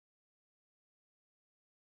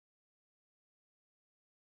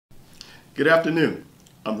Good afternoon.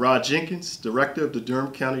 I'm Rod Jenkins, Director of the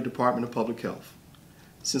Durham County Department of Public Health.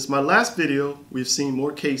 Since my last video, we've seen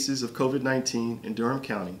more cases of COVID-19 in Durham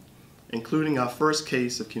County, including our first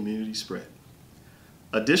case of community spread.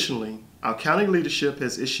 Additionally, our county leadership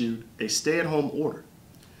has issued a stay-at-home order.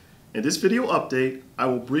 In this video update, I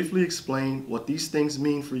will briefly explain what these things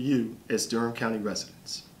mean for you as Durham County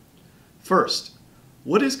residents. First,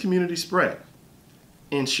 what is community spread?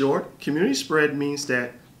 In short, community spread means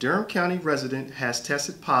that Durham County resident has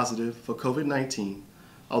tested positive for COVID-19,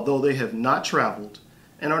 although they have not traveled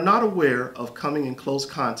and are not aware of coming in close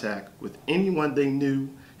contact with anyone they knew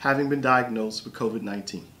having been diagnosed with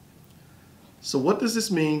COVID-19. So what does this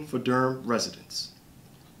mean for Durham residents?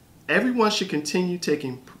 Everyone should continue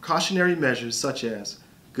taking precautionary measures such as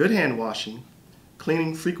good hand washing,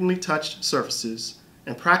 cleaning frequently touched surfaces,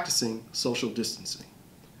 and practicing social distancing.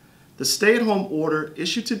 The stay-at-home order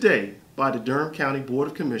issued today by the Durham County Board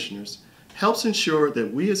of Commissioners helps ensure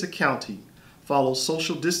that we as a county follow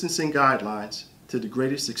social distancing guidelines to the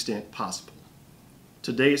greatest extent possible.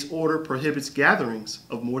 Today's order prohibits gatherings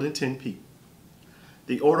of more than 10 people.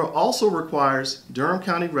 The order also requires Durham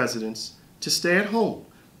County residents to stay at home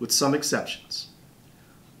with some exceptions.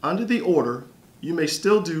 Under the order, you may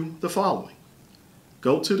still do the following: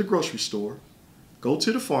 go to the grocery store, go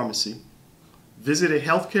to the pharmacy, visit a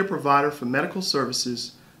healthcare provider for medical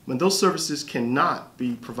services when those services cannot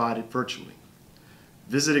be provided virtually,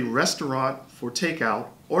 visit a restaurant for takeout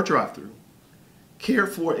or drive-through, care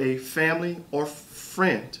for a family or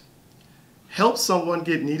friend, help someone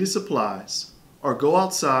get needed supplies, or go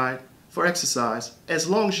outside for exercise as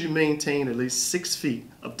long as you maintain at least 6 feet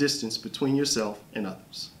of distance between yourself and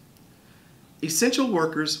others. Essential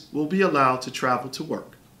workers will be allowed to travel to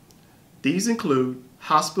work. These include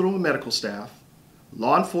hospital and medical staff,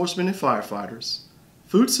 law enforcement and firefighters,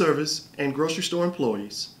 food service and grocery store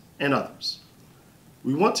employees, and others.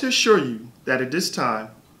 We want to assure you that at this time,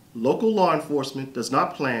 local law enforcement does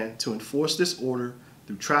not plan to enforce this order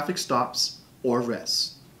through traffic stops or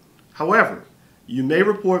arrests. However, you may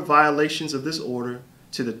report violations of this order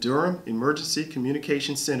to the Durham Emergency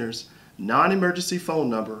Communication Center's non-emergency phone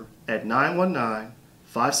number at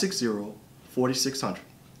 919-560-4600.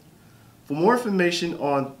 For more information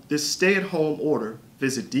on this stay-at-home order,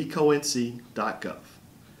 visit dconc.gov.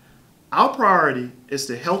 Our priority is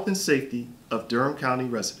the health and safety of Durham County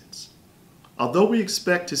residents. Although we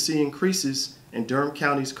expect to see increases in Durham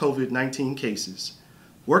County's COVID-19 cases,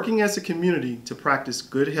 working as a community to practice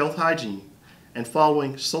good health hygiene and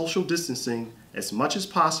following social distancing as much as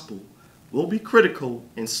possible will be critical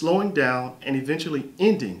in slowing down and eventually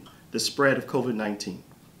ending the spread of COVID-19.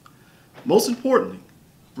 Most importantly,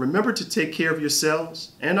 remember to take care of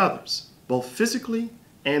yourselves and others, both physically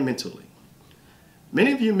and mentally.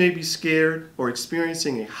 Many of you may be scared or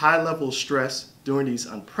experiencing a high level of stress during these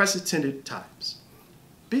unprecedented times.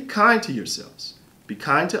 Be kind to yourselves, be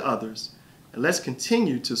kind to others, and let's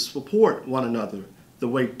continue to support one another the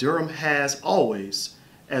way Durham has always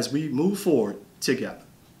as we move forward together.